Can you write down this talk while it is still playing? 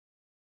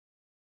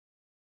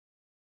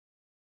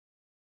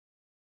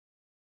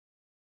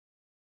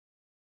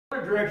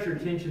direct your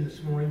attention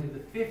this morning to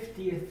the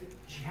 50th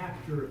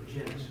chapter of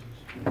Genesis.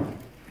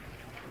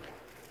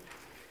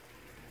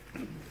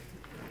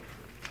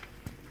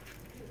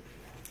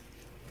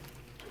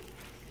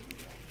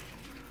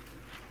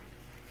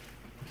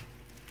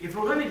 If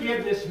we're going to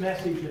give this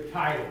message a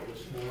title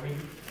this morning,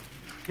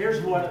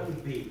 here's what it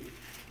would be.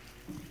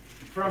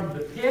 From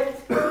the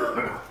pit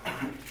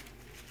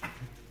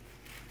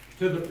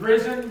to the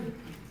prison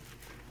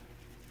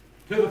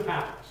to the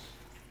palace.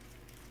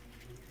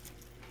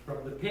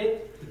 From the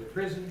pit to the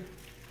prison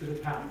to the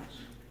palace.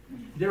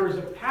 There is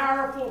a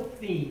powerful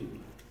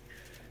theme,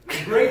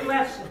 a great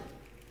lesson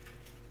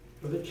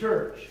for the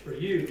church, for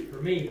you,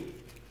 for me,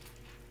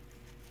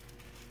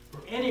 for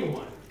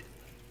anyone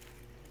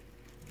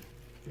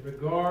in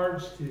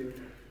regards to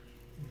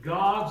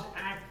God's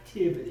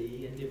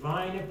activity and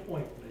divine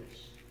appointments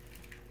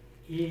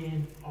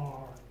in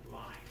our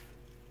life.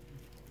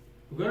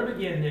 We're going to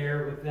begin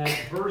there with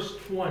that verse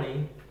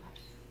 20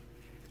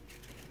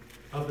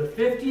 of the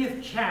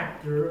 50th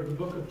chapter of the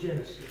book of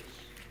Genesis.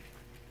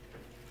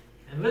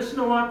 And listen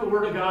to what the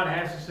Word of God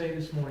has to say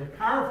this morning.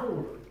 Powerful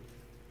word.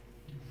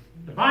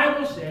 The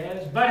Bible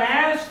says, "But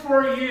as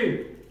for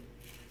you,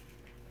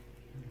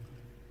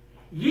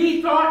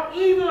 ye thought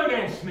evil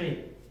against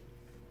me,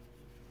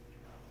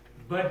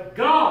 but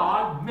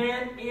God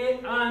meant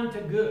it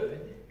unto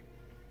good,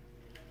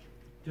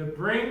 to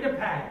bring to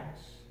pass,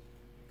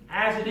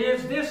 as it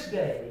is this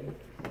day,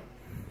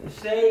 to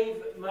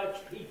save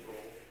much people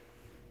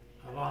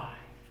alive."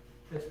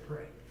 Let's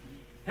pray.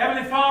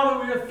 Heavenly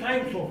Father, we are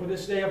thankful for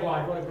this day of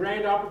life. What a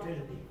grand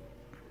opportunity.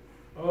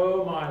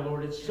 Oh my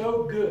Lord, it's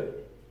so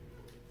good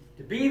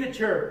to be the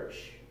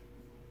church,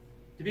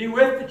 to be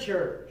with the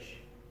church,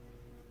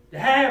 to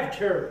have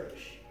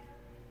church,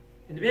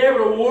 and to be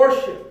able to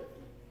worship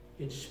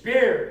in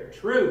spirit and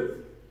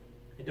truth,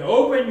 and to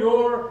open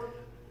your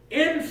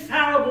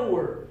infallible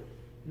word,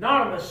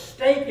 not a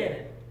mistake in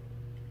it.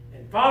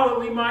 And Father,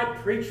 we might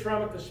preach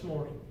from it this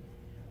morning.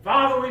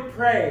 Father, we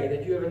pray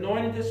that you have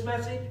anointed this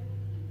message,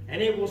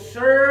 and it will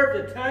serve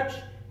to touch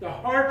the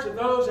hearts of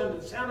those under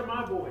the sound of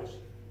my voice.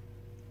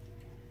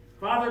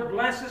 Father,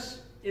 bless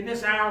us in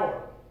this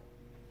hour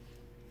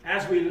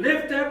as we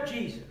lift up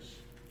Jesus.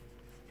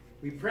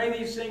 We pray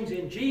these things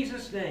in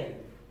Jesus' name.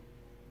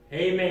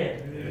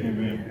 Amen.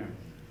 Amen.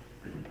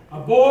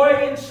 A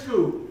boy in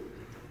school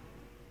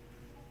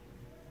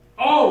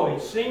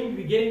always seemed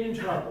to be getting in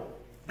trouble.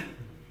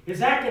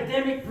 His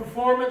academic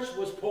performance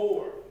was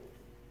poor.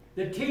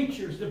 The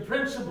teachers, the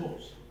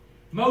principals,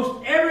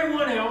 most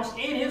everyone else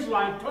in his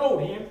life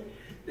told him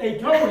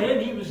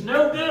he was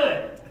no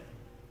good.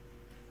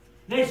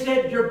 They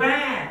said, "You're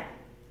bad.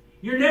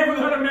 You're never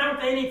going to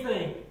amount to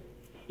anything."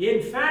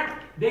 In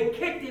fact, they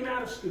kicked him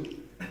out of school.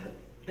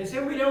 They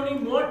said, "We don't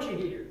even want you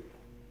here."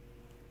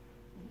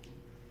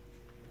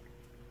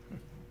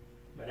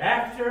 But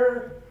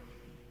after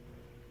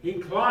he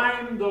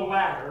climbed the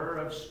ladder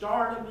of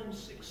stardom and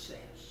success,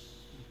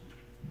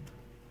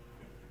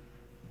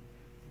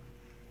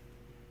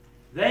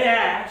 they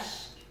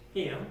asked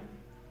him,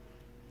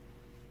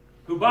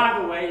 who, by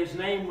the way, his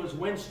name was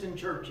Winston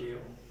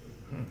Churchill,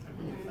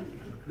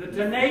 the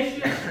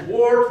tenacious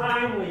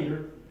wartime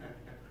leader,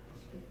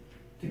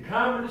 to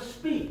come to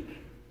speak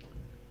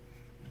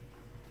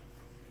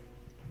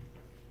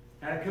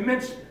at a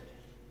commencement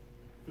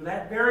for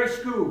that very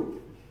school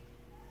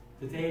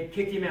that they had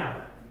kicked him out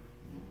of.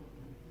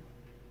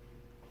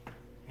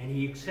 And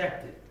he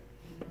accepted,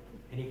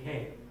 and he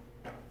came.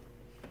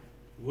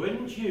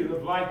 Wouldn't you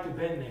have liked to have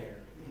been there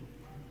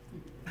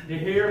to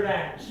hear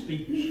that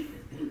speech?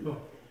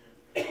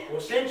 Well,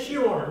 since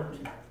you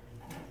weren't,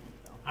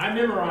 I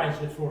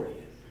memorized it for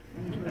you.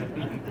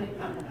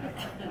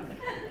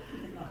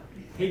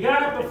 He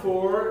got up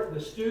before the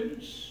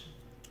students,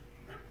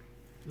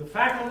 the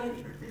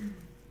faculty,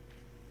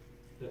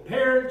 the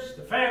parents,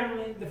 the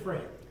family, the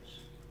friends.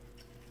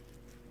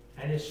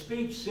 And his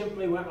speech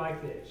simply went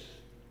like this.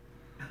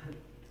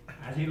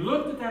 As he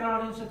looked at that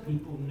audience of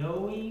people,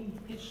 knowing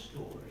his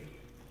story,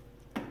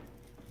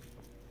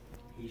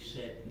 he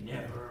said,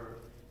 "Never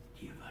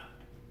give up.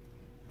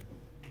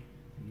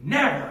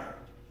 Never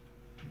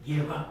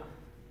give up."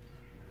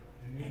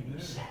 And he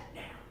sat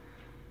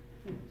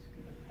down.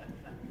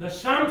 The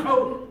sum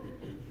total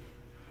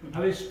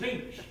of his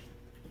speech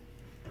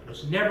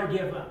was never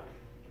give up.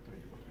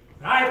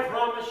 But I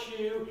promise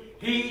you,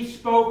 he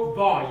spoke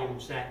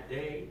volumes that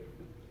day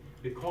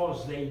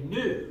because they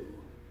knew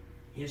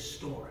his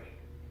story.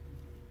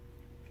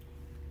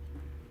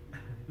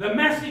 The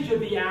message of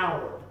the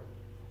hour.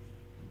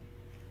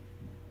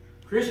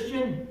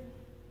 Christian,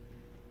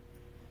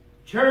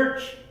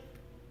 church,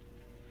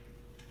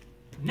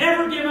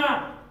 never give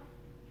up.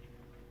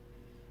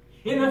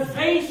 In the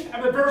face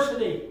of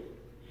adversity,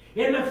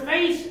 in the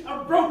face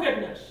of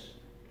brokenness,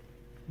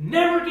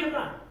 never give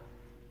up.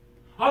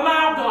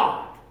 Allow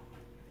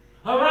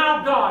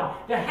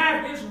God to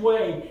have His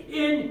way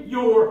in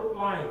your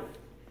life.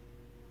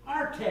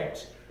 Our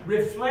text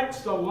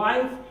reflects the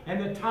life and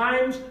the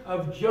times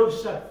of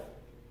Joseph,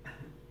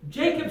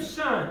 Jacob's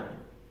son,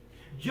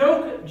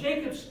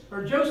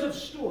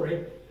 Joseph's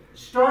story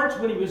starts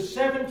when he was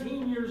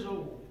 17 years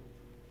old.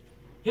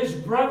 His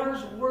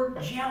brothers were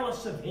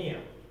jealous of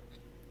him.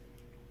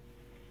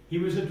 He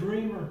was a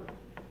dreamer.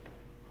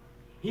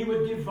 He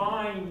would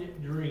divine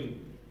dreams.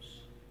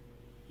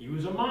 He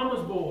was a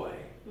mama's boy.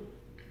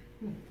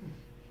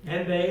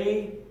 And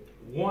they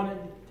wanted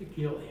to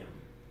kill him.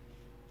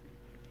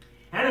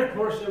 And of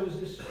course there was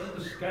this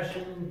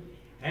discussion,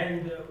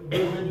 and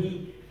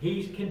when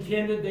he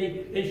contended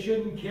they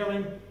shouldn't kill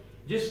him.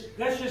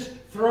 Let's just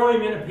throw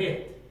him in a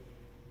pit.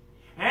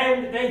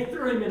 And they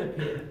threw him in a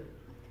pit.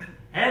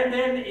 And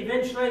then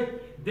eventually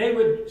they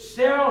would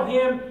sell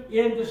him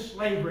into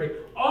slavery.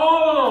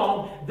 All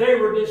along they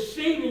were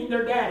deceiving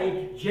their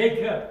daddy,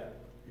 Jacob.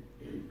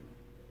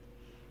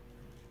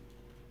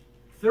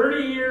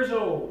 30 years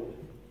old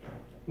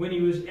when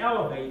he was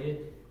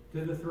elevated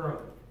to the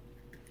throne.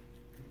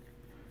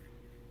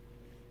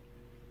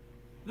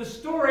 The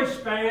story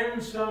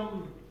spans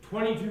some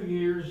 22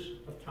 years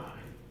of time.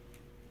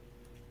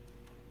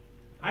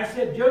 I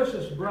said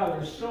Joseph's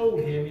brothers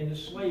sold him into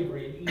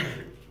slavery in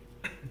Egypt.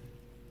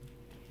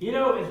 You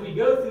know, as we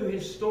go through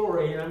his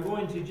story, and I'm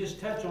going to just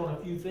touch on a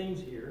few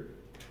things here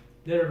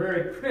that are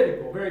very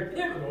critical, very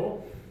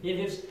pivotal in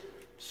his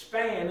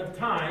span of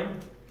time,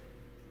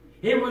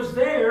 it was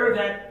there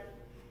that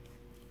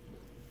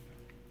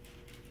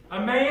a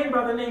man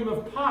by the name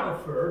of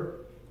Potiphar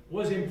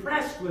was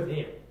impressed with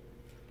him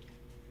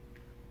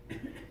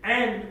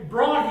and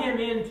brought him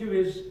into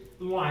his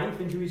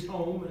life, into his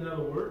home, in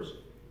other words,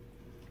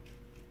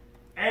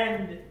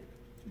 and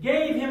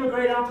gave him a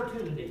great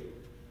opportunity.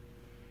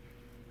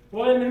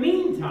 Well, in the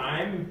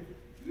meantime,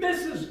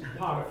 Mrs.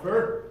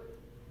 Potiphar,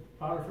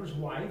 Potiphar's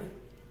wife,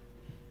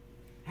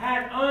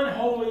 had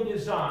unholy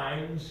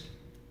designs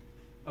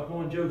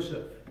upon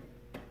Joseph.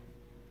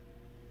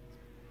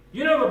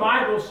 You know, the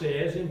Bible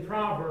says in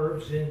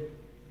Proverbs in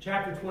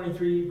chapter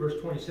 23, verse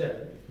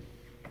 27,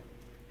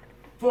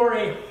 "For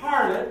a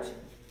harlot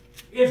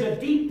is a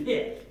deep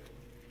pit,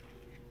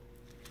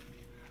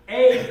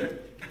 a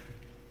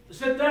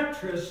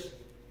seductress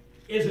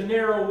is a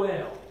narrow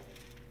well."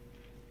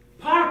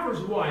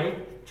 Potiphar's wife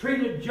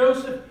treated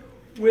Joseph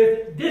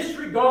with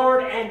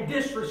disregard and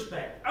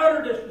disrespect,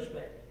 utter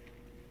disrespect,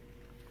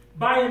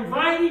 by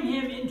inviting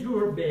him into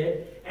her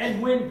bed,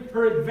 and when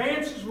her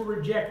advances were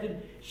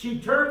rejected, she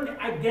turned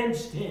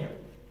against him.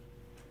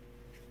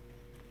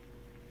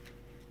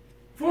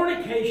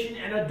 Fornication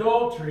and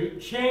adultery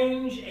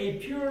change a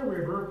pure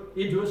river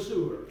into a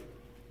sewer,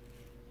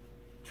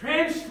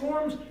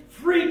 transforms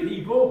free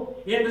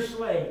people into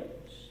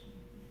slaves.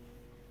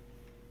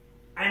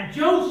 And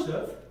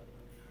Joseph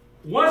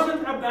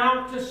wasn't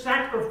about to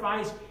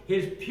sacrifice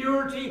his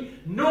purity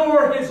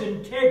nor his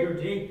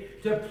integrity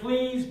to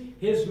please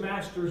his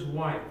master's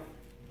wife.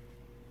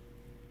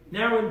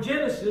 Now in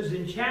Genesis,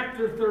 in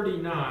chapter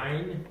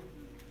 39,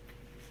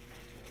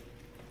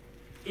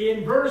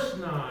 in verse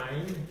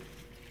 9,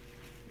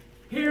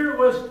 here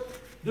was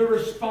the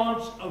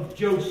response of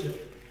Joseph.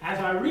 As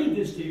I read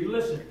this to you,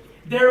 listen.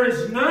 "There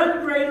is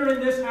none greater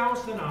in this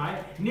house than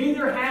I,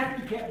 neither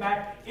hath he kept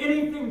back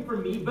anything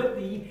from me but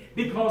thee,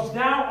 because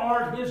thou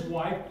art his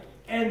wife.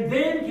 And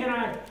then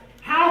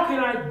how can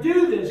I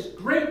do this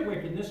great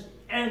wickedness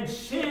and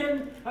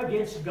sin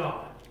against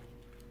God?"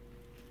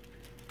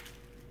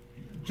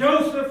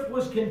 Joseph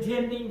was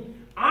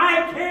contending,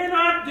 "I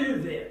cannot do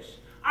this.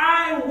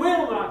 I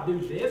will not do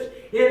this.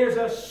 It is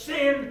a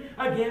sin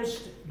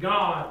against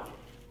God."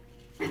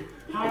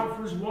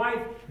 Potiphar's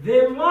wife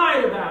then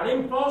lied about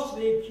him,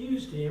 falsely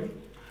accused him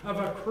of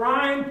a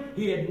crime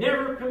he had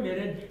never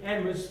committed,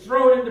 and was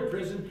thrown into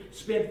prison,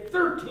 spent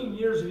 13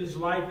 years of his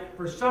life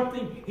for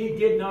something he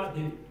did not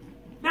do.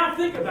 Now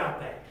think about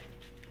that.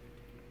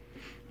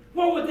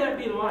 What would that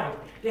be like,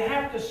 to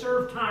have to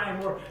serve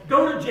time or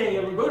go to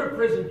jail or go to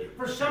prison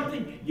for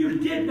something you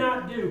did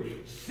not do?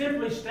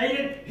 Simply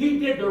stated, he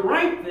did the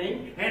right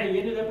thing and he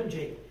ended up in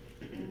jail.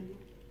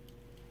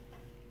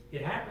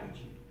 It happens.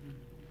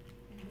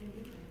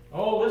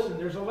 Oh, listen,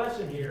 there's a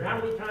lesson here. How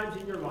many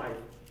times in your life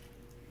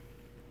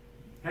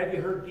have you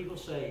heard people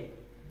say,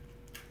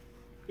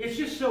 "It's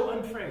just so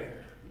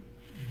unfair.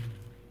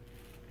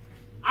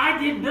 I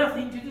did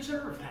nothing to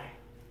deserve that"?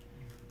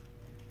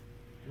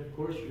 And of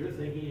course, you're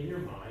thinking in your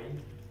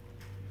mind,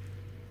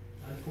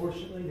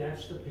 unfortunately,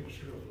 that's the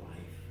picture of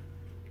life.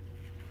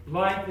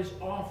 Life is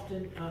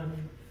often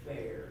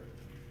unfair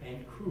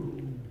and cruel.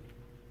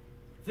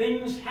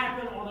 Things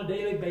happen on a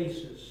daily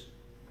basis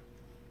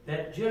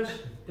that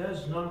just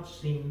does not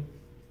seem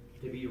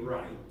to be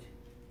right.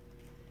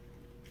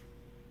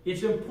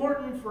 It's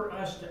important for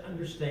us to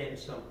understand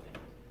something.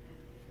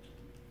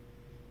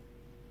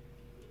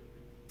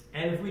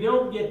 And if we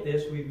don't get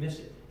this, we miss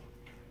it.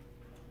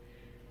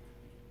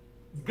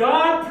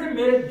 God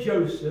permitted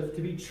Joseph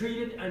to be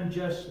treated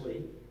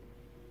unjustly,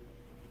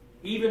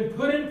 even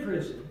put in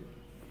prison,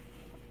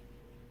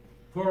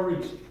 for a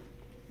reason.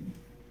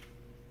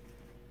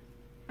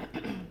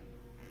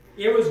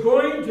 It was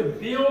going to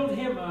build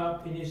him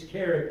up in his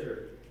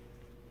character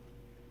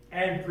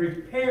and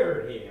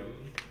prepare him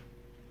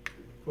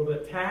for the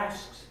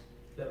tasks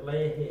that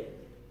lay ahead.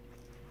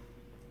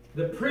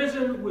 The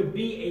prison would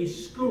be a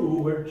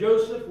school where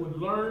Joseph would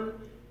learn,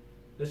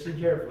 listen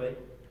carefully,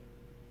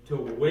 to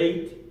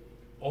wait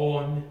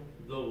on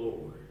the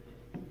Lord.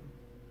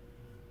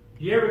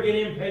 Do you ever get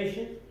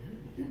impatient?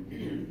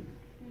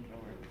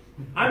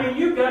 I mean,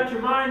 you've got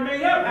your mind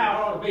made up how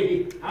it ought to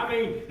be. I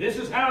mean, this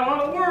is how it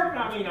ought to work.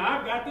 I mean,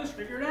 I've got this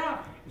figured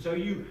out. And so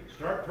you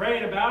start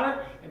praying about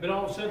it, but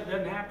all of a sudden it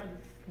doesn't happen.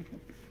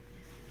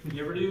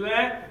 You ever do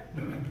that?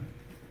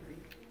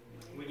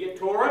 We get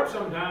tore up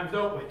sometimes,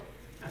 don't we?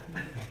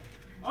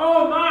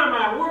 Oh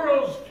my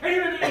world's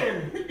caving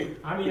in.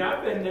 I mean,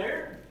 I've been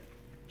there.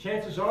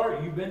 Chances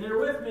are you've been there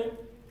with me.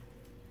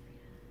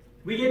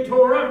 We get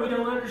tore up. We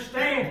don't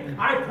understand.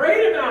 I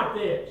prayed about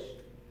this.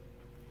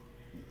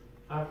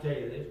 I'll tell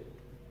you this.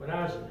 When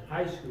I was in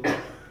high school,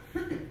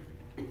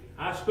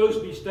 I was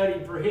supposed to be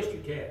studying for a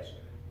history test.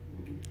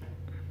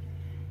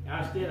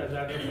 Instead, I was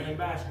out there playing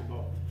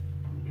basketball.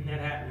 And that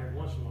happened every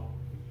once in a while.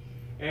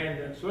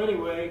 And so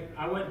anyway,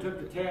 I went and took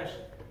the test.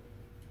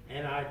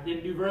 And I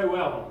didn't do very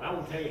well on it. I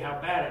won't tell you how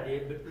bad I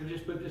did, but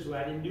just put it this way,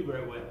 I didn't do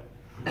very well.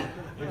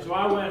 And so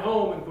I went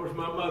home, and of course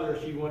my mother,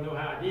 she wanted to know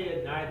how I did,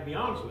 and I had to be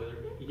honest with her.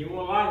 You didn't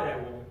want to lie to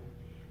that woman.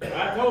 But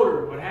I told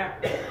her what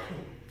happened.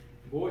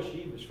 Boy,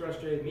 she was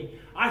frustrated with me.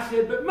 I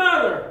said, but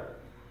Mother,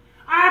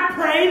 I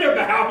prayed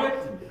about it.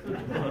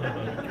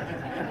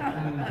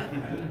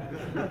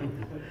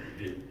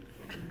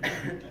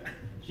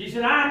 She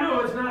said, I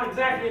know it's not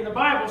exactly in the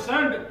Bible,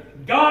 son,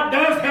 but God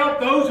does help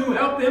those who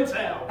help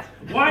themselves.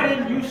 Why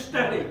didn't you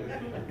study?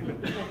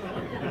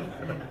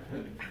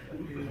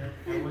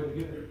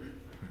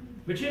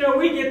 But you know,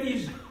 we get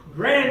these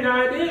grand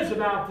ideas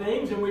about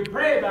things and we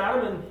pray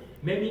about them and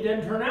maybe it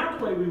doesn't turn out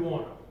the way we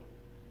want them.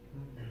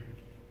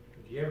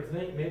 Do you ever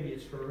think maybe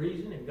it's for a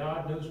reason and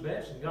God knows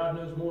best and God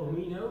knows more than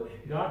we know?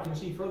 God can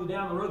see further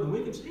down the road than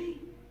we can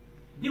see?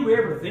 Do we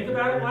ever think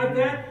about it like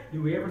that?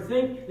 Do we ever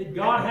think that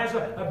God has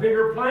a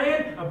bigger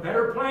plan, a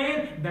better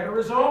plan, better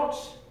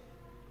results?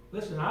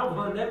 Listen, I've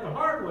learned that the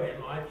hard way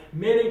in life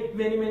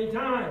many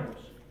times.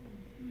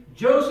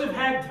 Joseph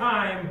had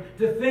time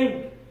to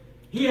think.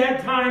 He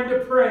had time to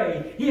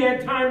pray. He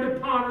had time to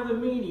ponder the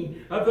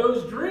meaning of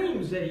those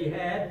dreams that he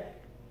had,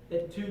 the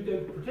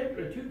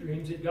particular two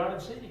dreams that God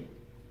had sent him.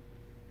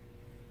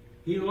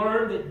 He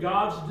learned that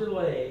God's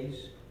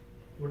delays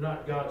were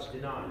not God's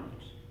denials.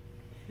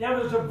 Now,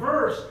 there's a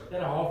verse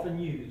that I often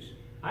use.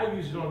 I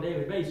use it on a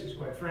daily basis,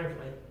 quite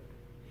frankly.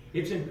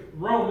 It's in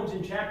Romans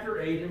in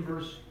chapter 8 and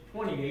verse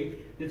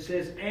 28 that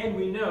says, and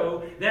we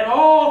know that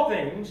all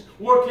things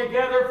work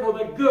together for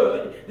the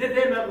good, that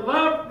them that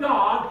love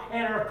God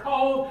and are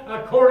called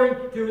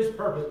according to His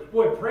purpose.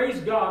 Boy, praise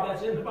God,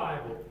 that's in the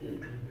Bible.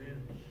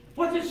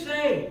 What's it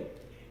say?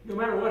 No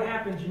matter what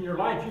happens in your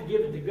life, you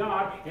give it to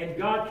God, and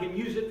God can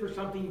use it for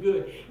something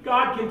good.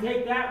 God can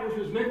take that which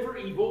was meant for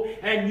evil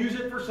and use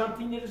it for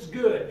something that is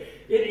good.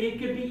 It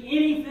could be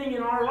anything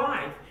in our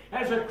life.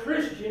 As a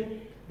Christian,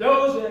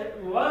 those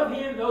that love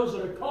Him, those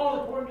that are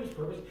called according to His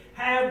purpose,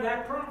 have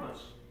that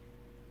promise.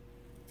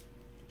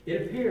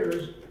 It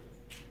appears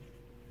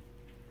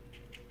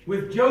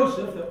with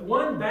Joseph that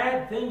one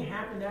bad thing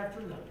happened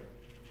after another.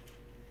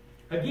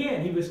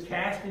 Again, he was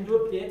cast into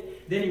a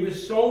pit, then he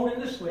was sold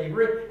into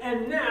slavery,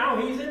 and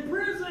now he's in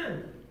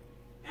prison.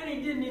 And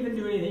he didn't even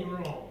do anything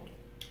wrong.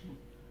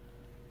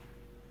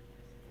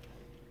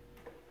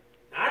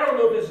 I don't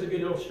know if this is a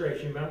good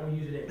illustration, but I'm going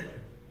to use it anyway.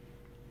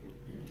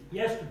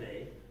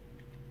 Yesterday,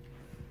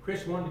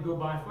 Chris wanted to go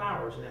buy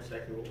flowers, and that's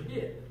exactly what we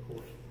did, of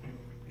course.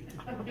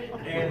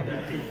 And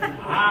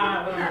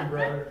I love you,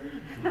 brother.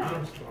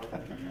 I'm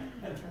sorry.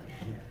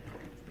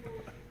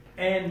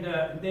 And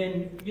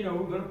then, you know,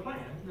 we're going to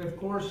plant. And of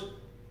course,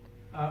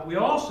 we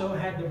also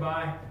had to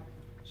buy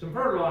some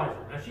fertilizer.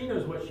 Now, she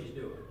knows what she's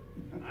doing.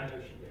 I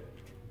know she did.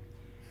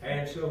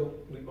 And so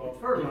we bought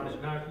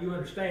fertilizer. Now, you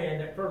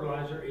understand that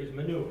fertilizer is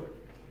manure.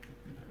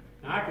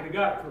 Now, I could have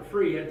got it for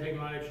free. I had to take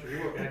a lot of extra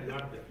work. I had to go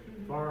out to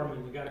the farm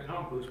and we got a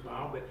compost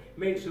pile, but it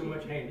made it so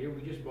much handier.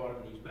 We just bought it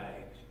in these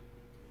bags.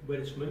 But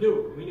it's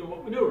manure. We know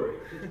what manure is.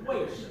 It's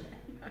waste.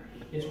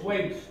 It's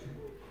waste.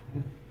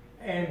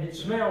 And it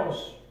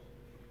smells.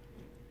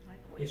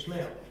 It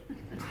smells.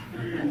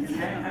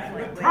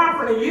 And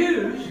properly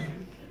used,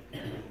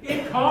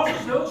 it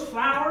causes those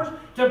flowers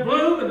to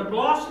bloom and to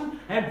blossom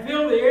and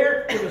fill the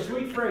air with a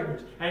sweet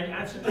fragrance. And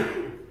I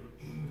said,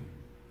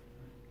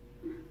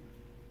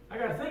 I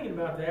got thinking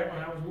about that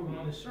when I was working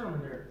on this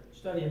sermon there,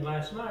 studying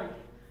last night.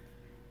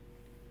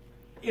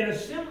 In a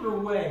similar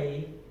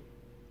way,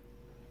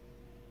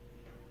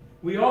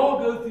 we all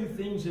go through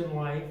things in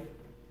life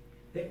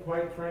that,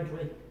 quite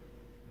frankly,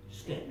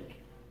 stink.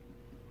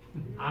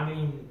 I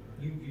mean,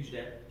 you used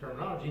that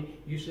terminology.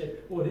 You said,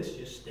 "Oh, this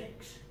just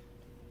stinks."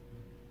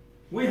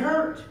 We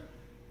hurt.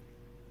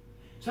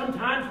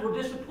 Sometimes we're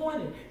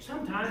disappointed.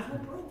 Sometimes we're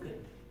broken.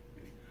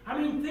 I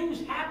mean,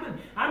 things happen.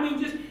 I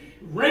mean, just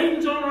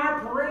rains on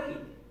our parade.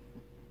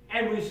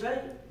 And we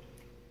say,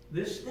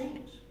 this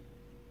stinks.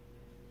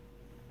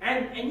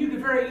 And you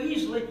can very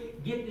easily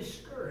get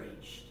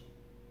discouraged.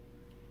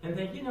 and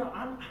think, you know,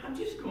 I'm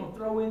just going to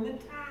throw in the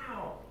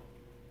towel.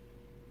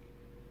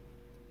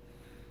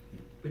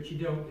 But you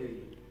don't, do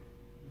you?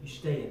 You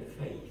stay in the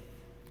faith.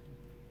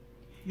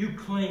 You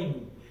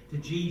cling to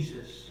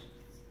Jesus.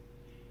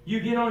 You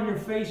get on your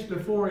face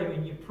before Him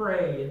and you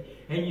pray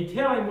and you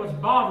tell Him what's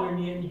bothering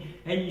you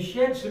and you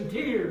shed some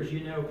tears,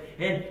 you know.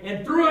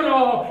 And through it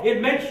all,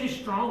 it makes you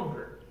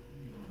stronger.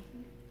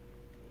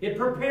 It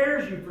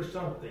prepares you for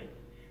something.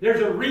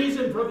 There's a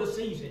reason for the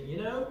season,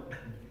 you know.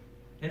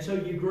 And so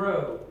you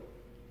grow.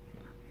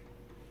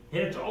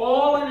 And it's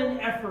all in an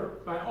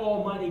effort by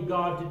Almighty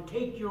God to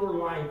take your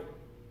life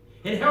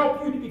and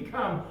help you to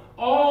become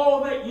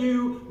all that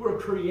you were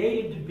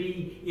created to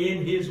be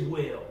in His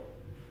will.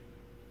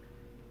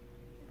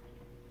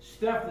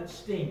 Stuff that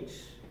stinks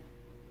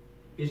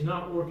is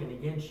not working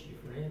against you,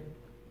 friend.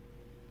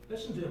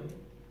 Listen to me.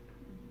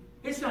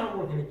 It's not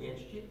working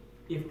against you.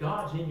 If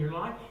God's in your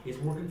life, it's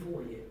working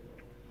for you.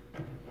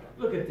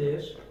 Look at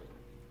this.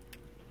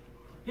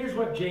 Here's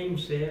what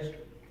James says.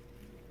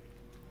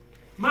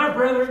 My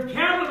brethren,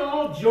 count it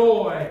all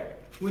joy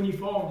when you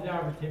fall into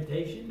hour of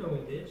temptation,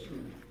 knowing this,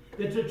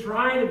 that the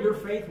trying of your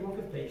faith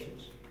worketh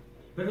patience.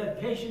 But let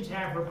patience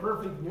have her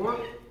perfect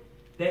work,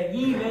 that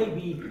ye may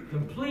be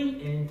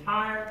complete and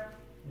entire,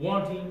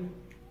 wanting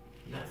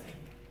nothing.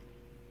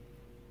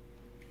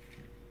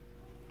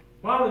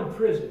 While in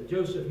prison,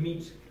 Joseph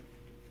meets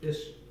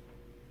this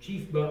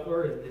chief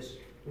butler and this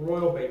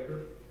royal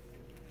baker.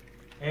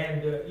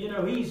 And, you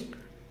know, he's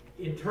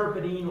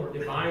interpreting or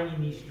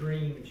divining these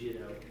dreams, you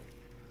know.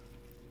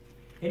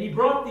 And he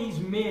brought these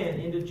men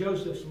into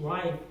Joseph's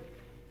life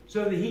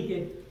so that he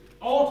could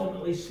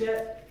ultimately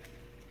set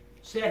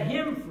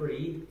him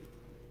free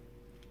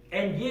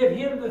and give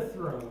him the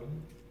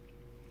throne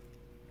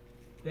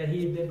that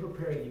he had been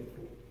preparing him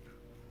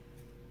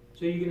for.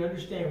 So you can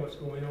understand what's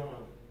going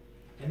on.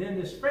 And then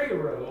this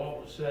Pharaoh,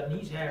 all of a sudden,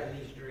 he's having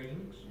these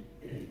dreams.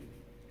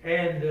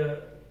 And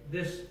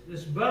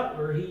this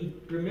butler, he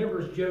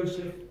remembers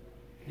Joseph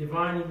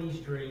divining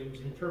these dreams,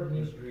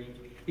 interpreting these dreams.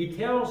 He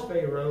tells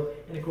Pharaoh,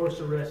 and of course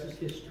the rest is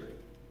history.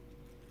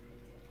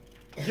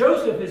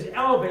 Joseph is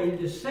elevated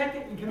to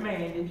second in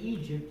command in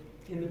Egypt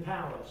in the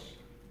palace.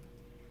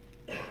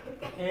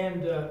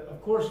 And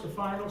of course the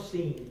final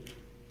scene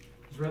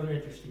is rather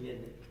interesting,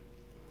 isn't it?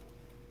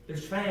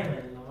 There's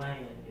famine in the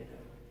land, you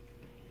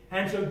know.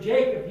 And so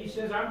Jacob, he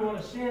says, I'm going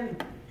to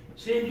send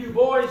you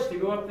boys to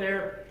go up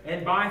there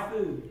and buy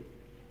food.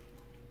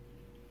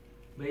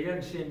 But he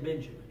doesn't send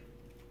Benjamin.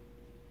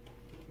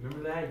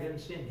 Remember that? He doesn't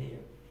send him.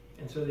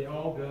 And so they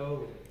all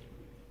go.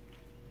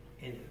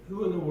 And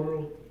who in the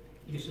world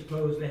do you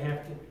suppose they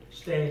have to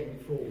stand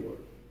before?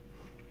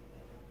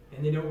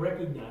 And they don't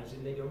recognize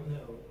him. They don't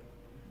know.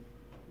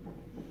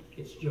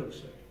 It's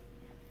Joseph.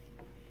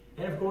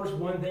 And of course,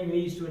 one thing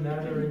leads to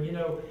another. And you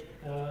know,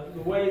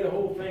 the way the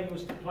whole thing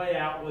was to play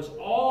out was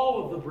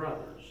all the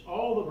brothers,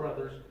 all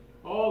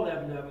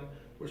 11 of them,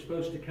 were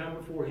supposed to come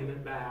before him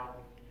and bow.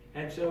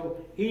 And so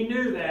he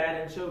knew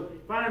that. And so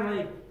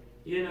finally,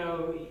 you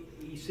know,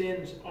 he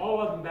sends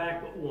all of them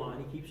back but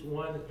one. He keeps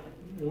one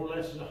more or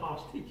less as a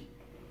hostage.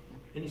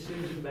 And he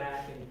sends them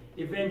back. And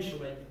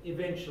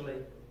eventually,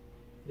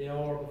 they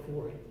all are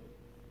before him.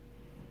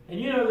 And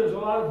you know, there's a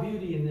lot of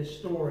beauty in this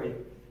story.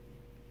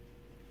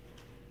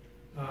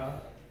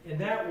 And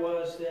that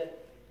was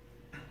that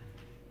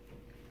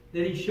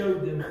he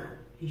showed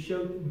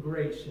them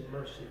grace and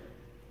mercy.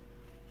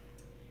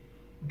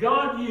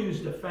 God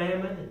used a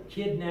famine and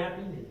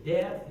kidnapping and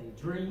death and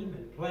dream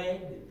and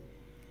plague and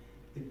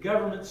the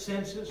government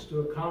census to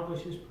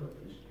accomplish his purpose.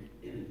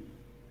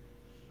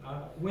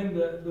 When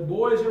the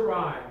boys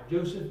arrived,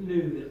 Joseph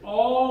knew that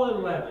all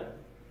 11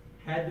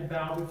 had to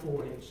bow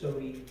before him. So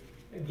he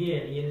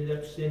ended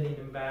up sending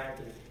them back.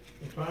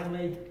 And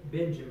finally,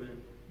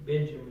 Benjamin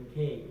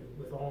came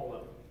with all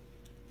of them.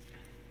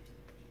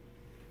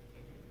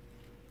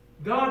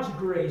 God's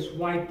grace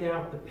wiped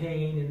out the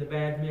pain and the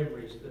bad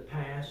memories of the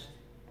past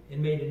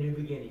and made a new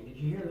beginning. Did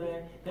you hear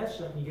that? That's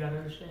something you got to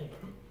understand.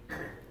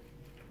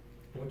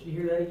 I want you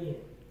to hear that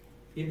again.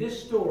 In this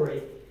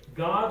story,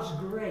 God's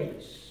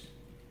grace,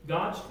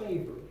 God's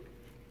favor,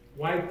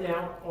 wiped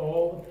out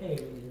all the pain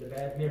and the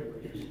bad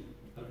memories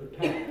of the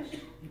past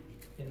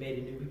and made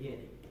a new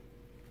beginning.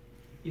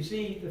 You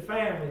see, the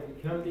family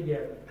would come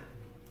together.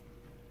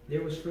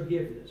 There was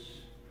forgiveness.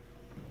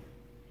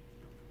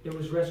 There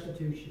was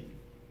restitution.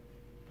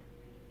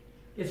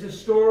 It's a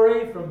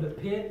story from the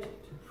pit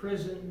to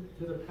prison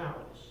to the palace.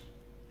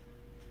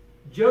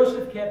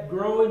 Joseph kept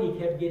growing. He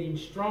kept getting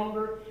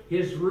stronger.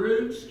 His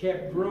roots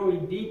kept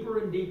growing deeper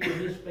and deeper in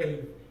his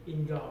faith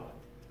in God.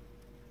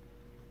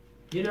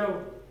 You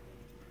know,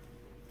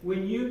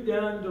 when you've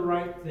done the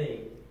right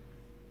thing,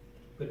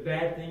 but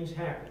bad things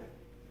happen,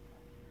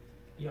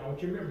 I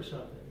want you to remember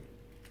something.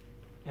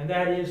 And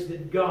that is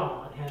that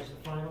God has the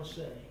final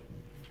say.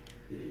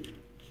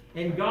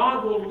 And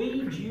God will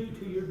lead you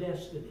to your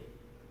destiny.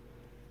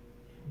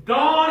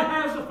 God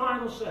has the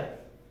final say.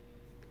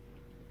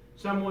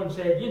 Someone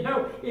said, you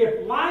know,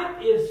 if life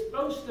is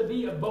supposed to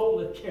be a bowl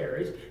of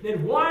cherries,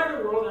 then why in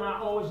the world am I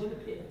always in the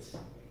pits?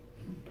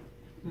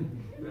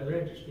 Rather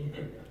interesting,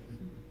 isn't it?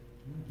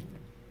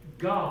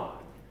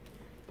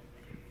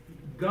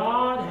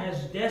 God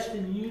has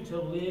destined you to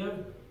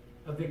live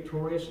a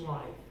victorious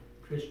life,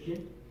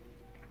 Christian.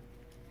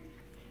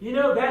 You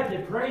know, that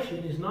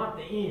depression is not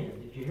the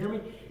end. Did you hear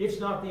me? It's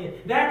not the end.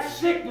 That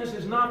sickness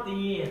is not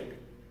the end.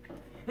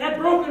 That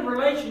broken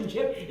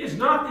relationship is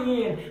not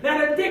the end.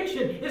 That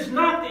addiction is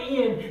not the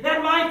end.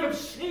 That life of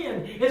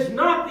sin is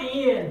not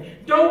the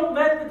end. Don't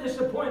let the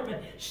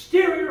disappointment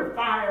steal your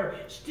fire,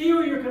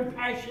 steal your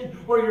compassion,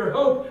 or your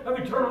hope of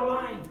eternal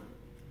life.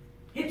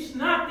 It's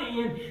not the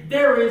end.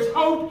 There is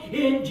hope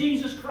in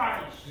Jesus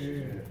Christ.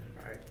 Yeah.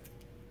 Right.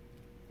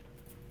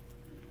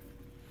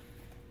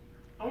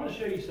 I want to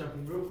show you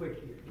something real quick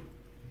here.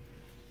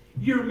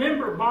 You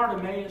remember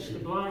Bartimaeus, the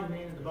blind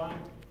man in the Bible?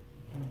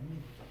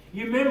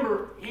 You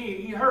remember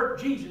he heard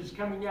Jesus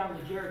coming down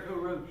the Jericho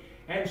road.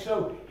 And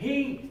so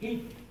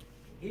he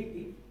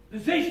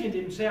positioned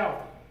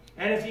himself.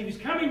 And as he was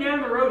coming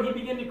down the road, he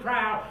began to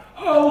cry out,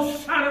 "Oh,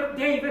 Son of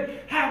David,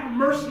 have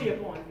mercy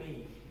upon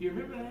me." You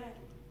remember that?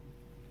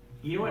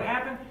 You know what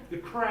happened? The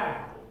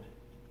crowd.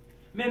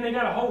 Man, they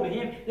got a hold of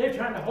him. They're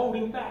trying to hold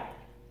him back.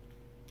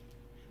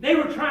 They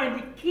were trying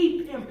to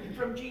keep him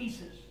from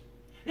Jesus.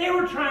 They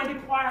were trying to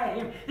quiet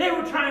him. They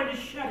were trying to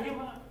shut him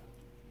up.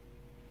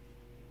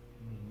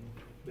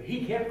 But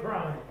he kept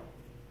crying.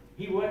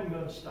 He wasn't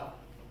going to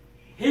stop.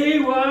 He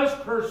was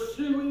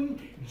pursuing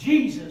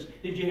Jesus.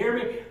 Did you hear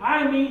me?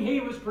 I mean, he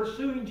was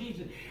pursuing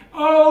Jesus.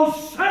 "Oh,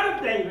 Son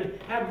of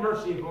David, have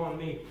mercy upon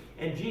me."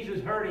 And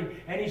Jesus heard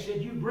him, and he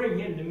said, "You bring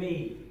him to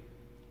me."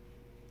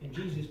 And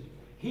Jesus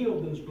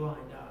healed those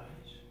blind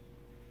eyes.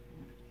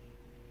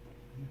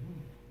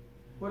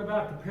 What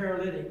about the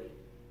paralytic?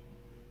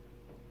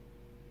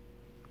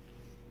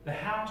 The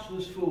house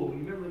was full.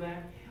 You remember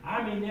that?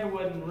 I mean, there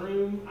wasn't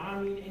room,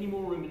 any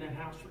more room in that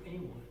house for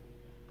anyone.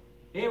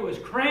 It was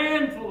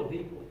crammed full of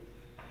people.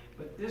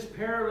 But this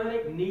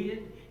paralytic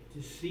needed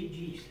to see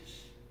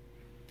Jesus.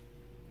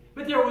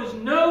 But there was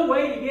no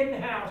way to get in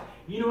the house.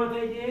 You know what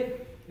they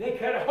did? They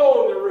cut a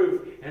hole in the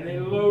roof and they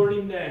lowered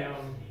him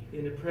down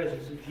in the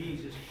presence of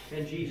Jesus.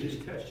 And Jesus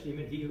touched him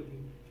and healed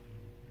him.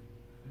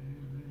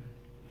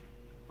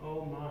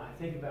 Oh my,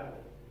 think about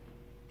it.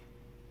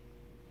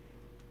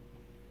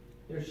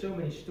 There's so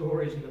many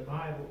stories in the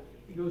Bible.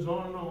 He goes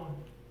on and on.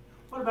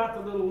 What about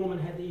the little woman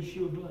who had the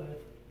issue of blood?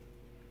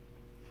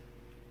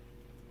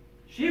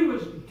 She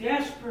was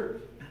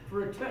desperate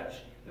for a touch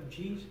of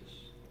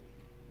Jesus.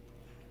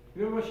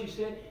 Remember what she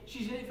said?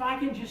 She said, "If I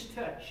can just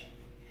touch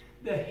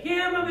the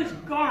hem of his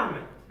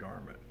garment,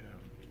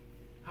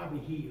 I'll be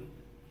healed."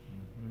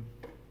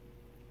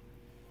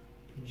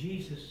 And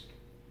Jesus,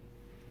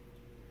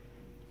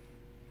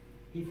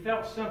 he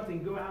felt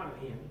something go out of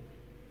him.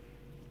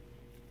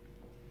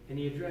 And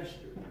he addressed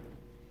her.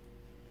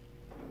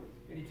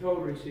 And he told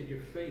her, he said, "Your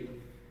faith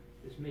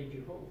has made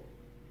you whole."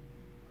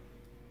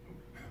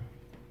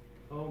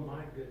 Oh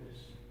my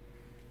goodness.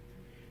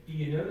 Do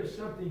you notice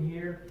something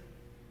here?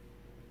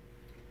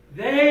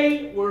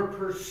 They were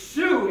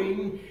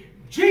pursuing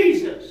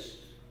Jesus.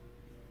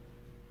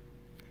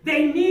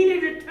 They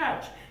needed a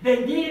touch.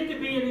 They needed to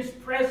be in his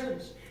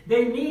presence.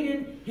 They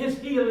needed his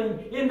healing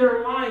in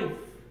their life.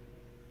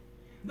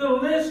 The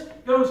list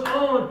goes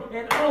on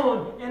and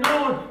on and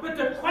on. But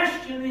the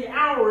question of the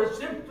hour is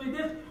simply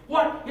this: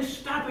 what is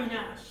stopping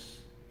us?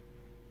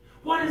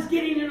 What is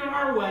getting in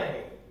our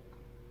way?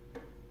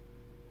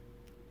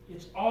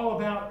 It's all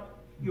about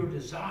your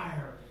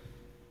desire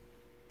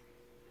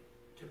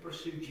to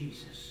pursue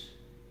Jesus.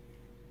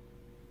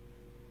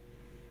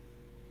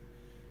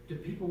 Do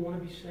people want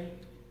to be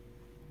saved?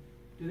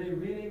 Do they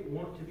really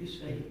want to be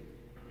saved?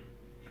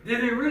 Do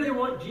they really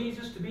want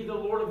Jesus to be the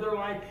Lord of their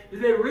life? Do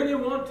they really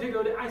want to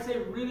go to, I say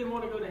really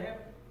want to go to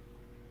heaven?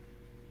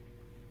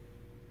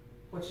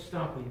 What's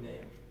stopping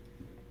them?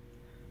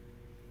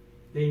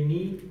 They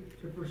need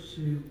to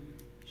pursue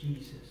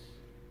Jesus.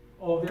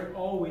 Oh, there'll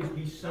always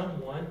be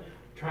someone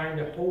trying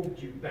to hold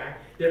you back.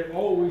 There'll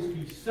always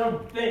be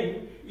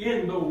something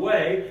in the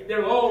way.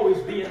 There'll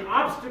always be an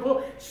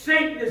obstacle.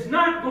 Satan is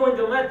not going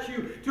to let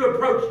you to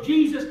approach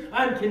Jesus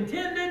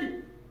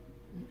uncontended.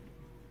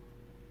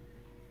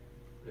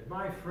 But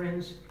my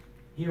friends,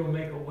 he'll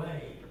make a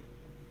way.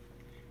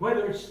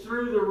 Whether it's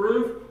through the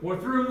roof or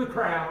through the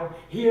crowd,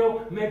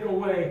 he'll make a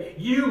way.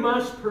 You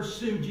must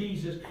pursue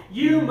Jesus.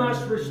 You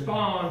must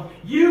respond.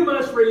 You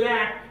must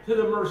react to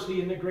the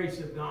mercy and the grace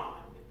of God.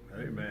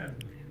 Amen.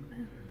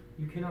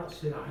 You cannot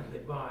sit idly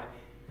by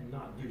and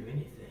not do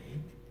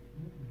anything.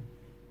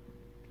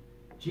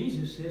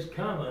 Jesus says,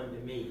 "Come unto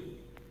me."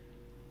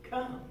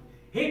 Come.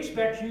 He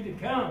expects you to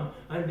come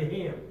unto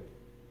him.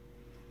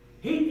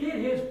 He did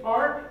his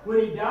part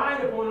when he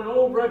died upon an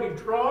old rugged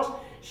cross,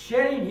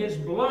 shedding his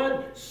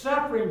blood,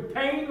 suffering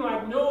pain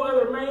like no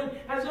other man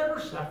has ever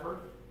suffered,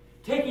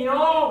 taking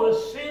all the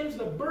sins,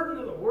 the burden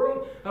of the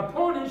world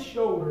upon his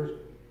shoulders.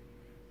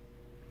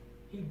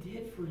 He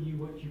did for you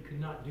what you could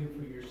not do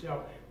for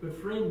yourself. But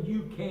friend,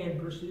 you can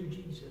pursue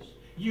Jesus.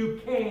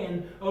 You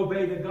can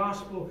obey the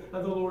gospel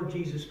of the Lord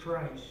Jesus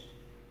Christ.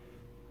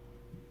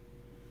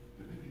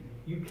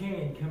 you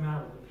can come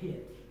out of the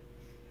pit.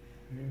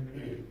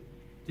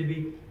 To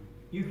be,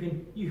 you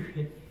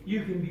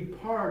can be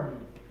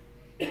pardoned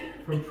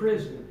from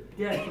prison,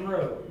 death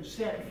row,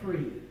 set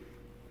free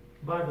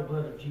by the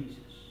blood of Jesus.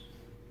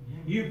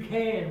 You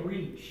can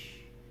reach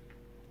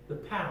the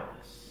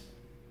palace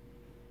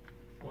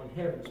on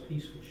heaven's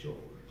peaceful shores.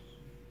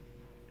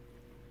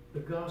 The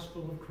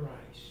gospel of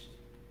Christ,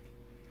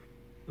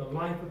 the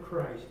life of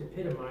Christ,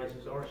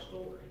 epitomizes our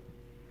story.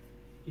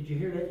 Did you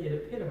hear that? It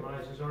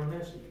epitomizes our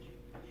message.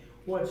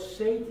 What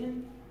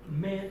Satan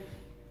meant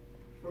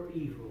for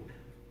evil.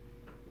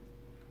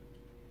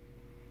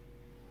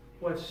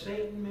 What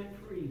Satan meant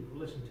for evil.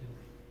 Listen to me.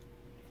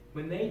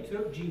 When they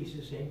took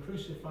Jesus and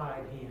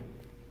crucified him,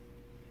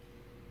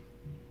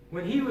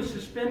 when he was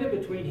suspended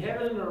between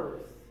heaven and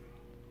earth,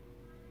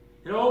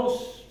 and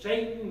old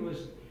Satan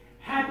was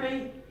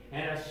happy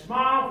and a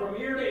smile from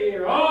ear to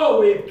ear.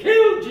 Oh, we've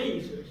killed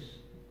Jesus.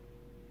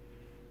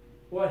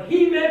 What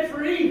he meant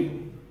for evil,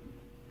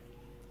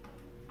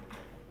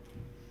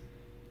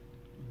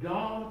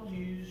 God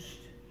used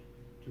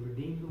to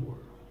redeem the world.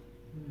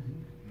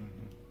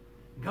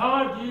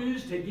 God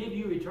used to give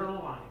you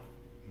eternal life.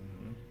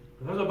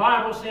 Because the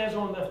Bible says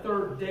on the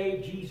third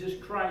day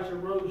Jesus Christ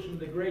arose from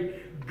the grave.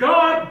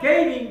 God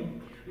gave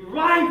him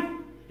life.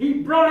 He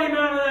brought him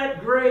out of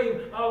that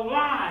grave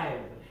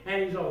alive.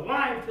 And he's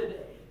alive today.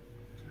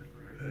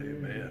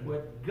 Amen.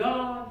 What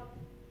God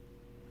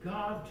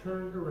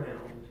turned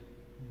around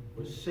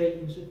was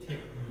Satan's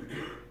attempt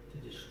to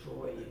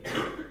destroy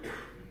him.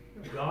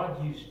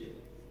 God used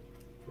it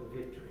for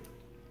victory.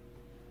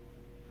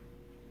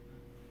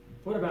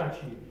 What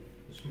about you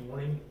this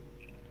morning?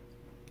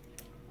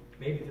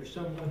 Maybe there's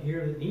someone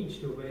here that needs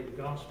to obey the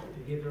gospel to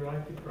give their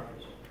life to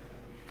Christ.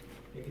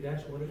 Maybe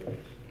that's what it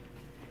is.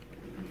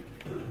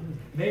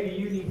 Maybe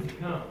you need to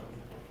come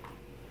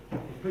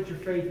and put your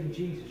faith in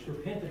Jesus,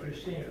 repent of your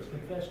sins,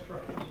 confess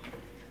Christ.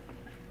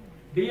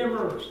 Be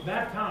immersed,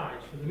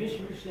 baptized for the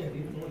remission of your sins,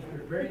 be the Holy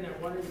Spirit, buried in that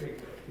watery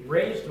grave,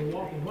 raised to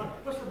walk in what?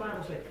 What's the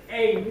Bible say?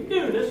 A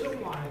newness of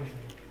life.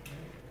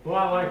 Well,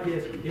 I like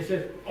this. It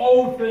says,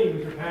 old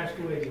things are passed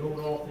away, behold,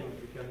 all things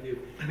become new.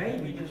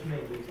 Maybe, just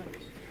maybe,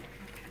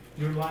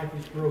 your life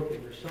is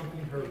broken. There's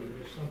something hurting.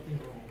 There's something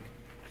wrong.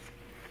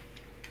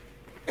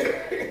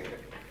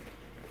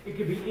 It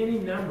could be any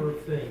number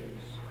of things.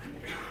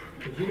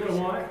 But you know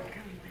what?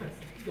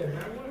 It doesn't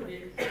matter what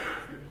it is.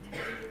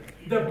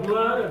 The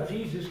blood of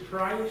Jesus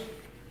Christ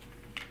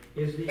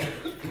is the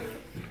answer.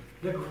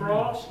 The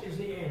cross is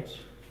the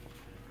answer.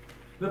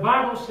 The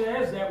Bible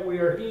says that we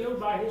are healed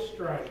by his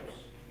stripes.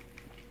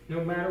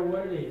 No matter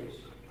what it is,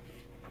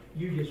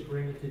 you just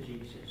bring it to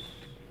Jesus.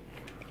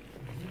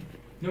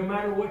 No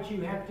matter what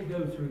you have to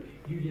go through,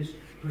 you just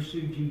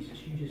pursue Jesus.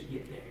 You just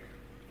get there.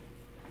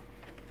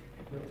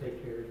 He'll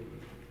take care of you.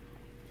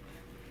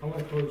 I want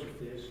to close with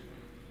this.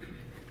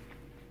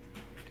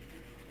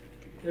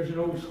 There's an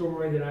old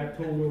story that I've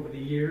told over the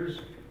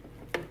years.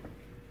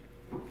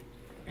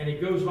 And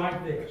it goes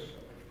like this.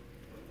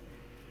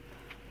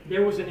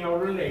 There was an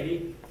elderly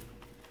lady.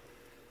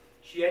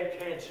 She had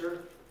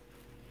cancer.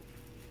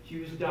 She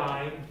was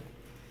dying.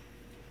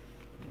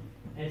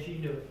 And she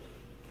knew it.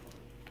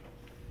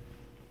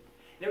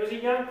 There was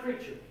a young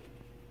preacher.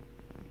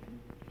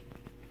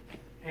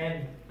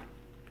 And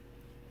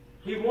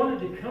he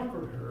wanted to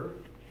comfort her.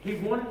 He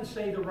wanted to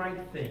say the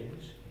right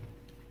things.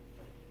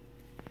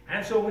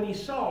 And so when he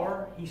saw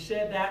her, he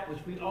said that which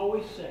we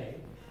always say.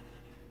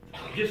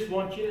 I just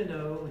want you to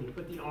know, and he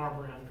put the arm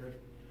around her,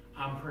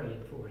 I'm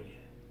praying for you.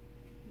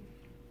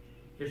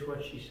 Here's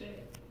what she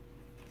said.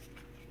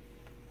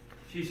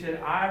 She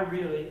said, I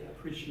really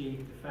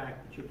appreciate the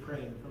fact that you're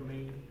praying for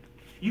me.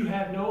 You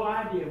have no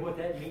idea what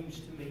that means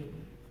to me.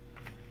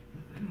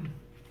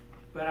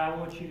 But I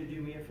want you to do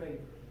me a favor.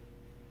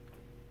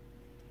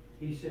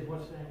 He said,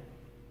 what's that?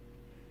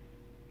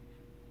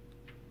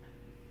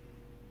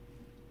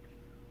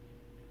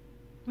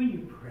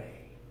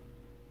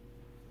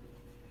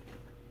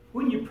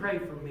 When you pray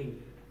for me,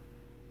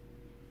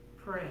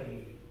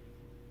 pray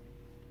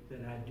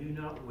that I do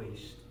not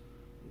waste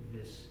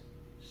this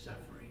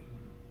suffering.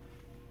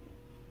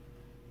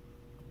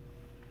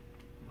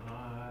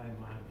 My.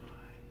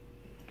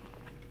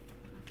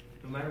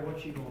 No matter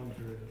what you're going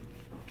through,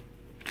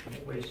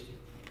 don't waste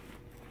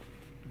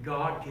it.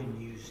 God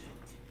can use it.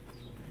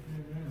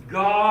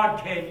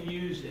 God can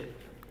use it.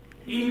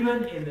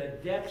 Even in the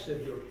depths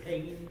of your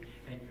pain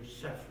and your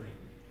suffering,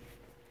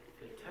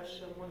 to touch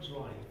someone's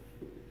life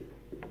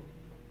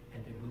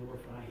and to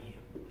glorify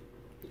him.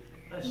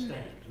 Let's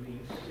stand. We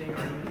sing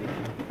our